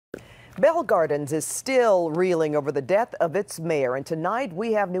Bell Gardens is still reeling over the death of its mayor, and tonight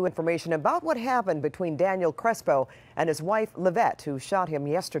we have new information about what happened between Daniel Crespo and his wife, Livette, who shot him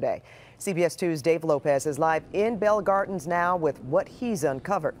yesterday. CBS 2's Dave Lopez is live in Bell Gardens now with what he's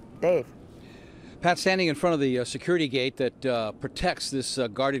uncovered. Dave. Pat, standing in front of the security gate that protects this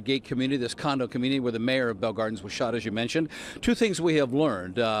guarded gate community, this condo community where the mayor of Bell Gardens was shot, as you mentioned. Two things we have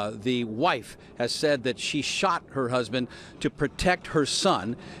learned. The wife has said that she shot her husband to protect her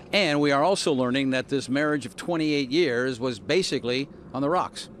son. And we are also learning that this marriage of 28 years was basically on the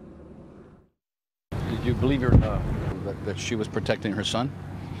rocks. Did you believe that she was protecting her son?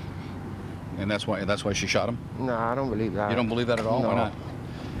 And that's why she shot him? No, I don't believe that. You don't believe that at all? No. Why not?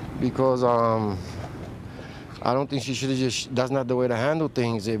 Because I don't think she should have just, that's not the way to handle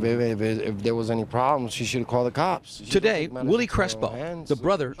things. If there was any problems, she should have called the cops. Today, Willie Crespo, the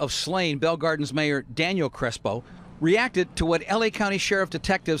brother of slain Bell Gardens Mayor Daniel Crespo, reacted to what LA County Sheriff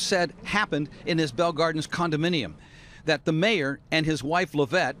detectives said happened in his Bell Gardens condominium. That the mayor and his wife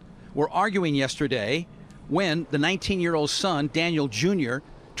Livette were arguing yesterday when the 19-year-old son, Daniel Jr.,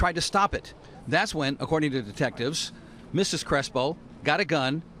 tried to stop it. That's when, according to detectives, Mrs. Crespo got a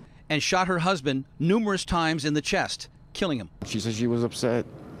gun and shot her husband numerous times in the chest, killing him. She said she was upset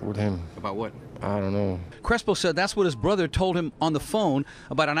with him. About what? I don't know. Crespo said that's what his brother told him on the phone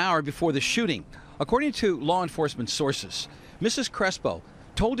about an hour before the shooting. According to law enforcement sources, Mrs. Crespo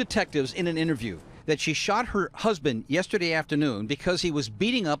told detectives in an interview that she shot her husband yesterday afternoon because he was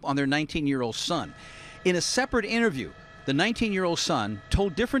beating up on their 19-year-old son. In a separate interview, the 19-year-old son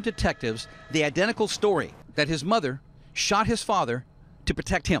told different detectives the identical story, that his mother shot his father to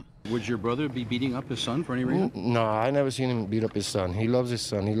protect him. Would your brother be beating up his son for any reason? No, I never seen him beat up his son. He loves his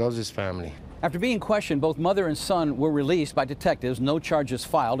son. He loves his family. After being questioned, both mother and son were released by detectives, no charges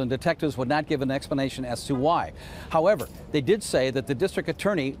filed, and detectives would not give an explanation as to why. However, they did say that the district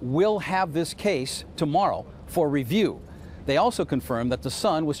attorney will have this case tomorrow for review. They also confirmed that the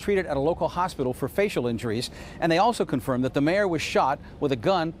son was treated at a local hospital for facial injuries, and they also confirmed that the mayor was shot with a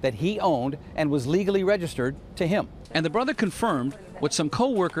gun that he owned and was legally registered to him. And the brother confirmed what some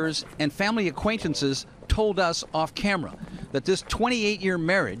co-workers and family acquaintances told us off camera, that this 28-year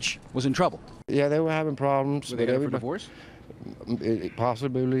marriage was in trouble. Yeah, they were having problems. Were they headed for divorce?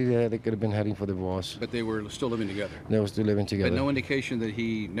 Possibly, yeah, they could have been heading for divorce. But they were still living together? They were still living together. But no indication that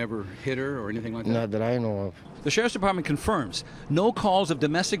he never hit her or anything like that? Not that I know of. The Sheriff's Department confirms no calls of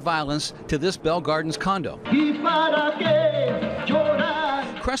domestic violence to this Bell Gardens condo.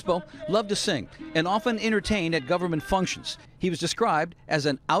 Crespo loved to sing and often entertained at government functions. He was described as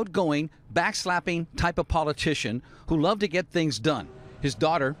an outgoing, backslapping type of politician who loved to get things done. His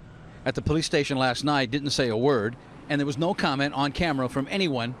daughter at the police station last night didn't say a word, and there was no comment on camera from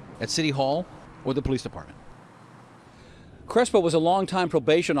anyone at City Hall or the police department. Crespo was a longtime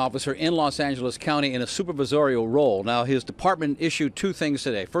probation officer in Los Angeles County in a supervisorial role. Now, his department issued two things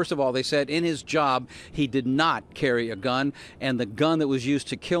today. First of all, they said in his job he did not carry a gun, and the gun that was used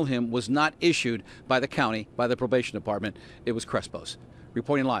to kill him was not issued by the county, by the probation department. It was Crespo's.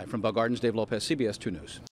 Reporting live from Bell Gardens, Dave Lopez, CBS 2 News.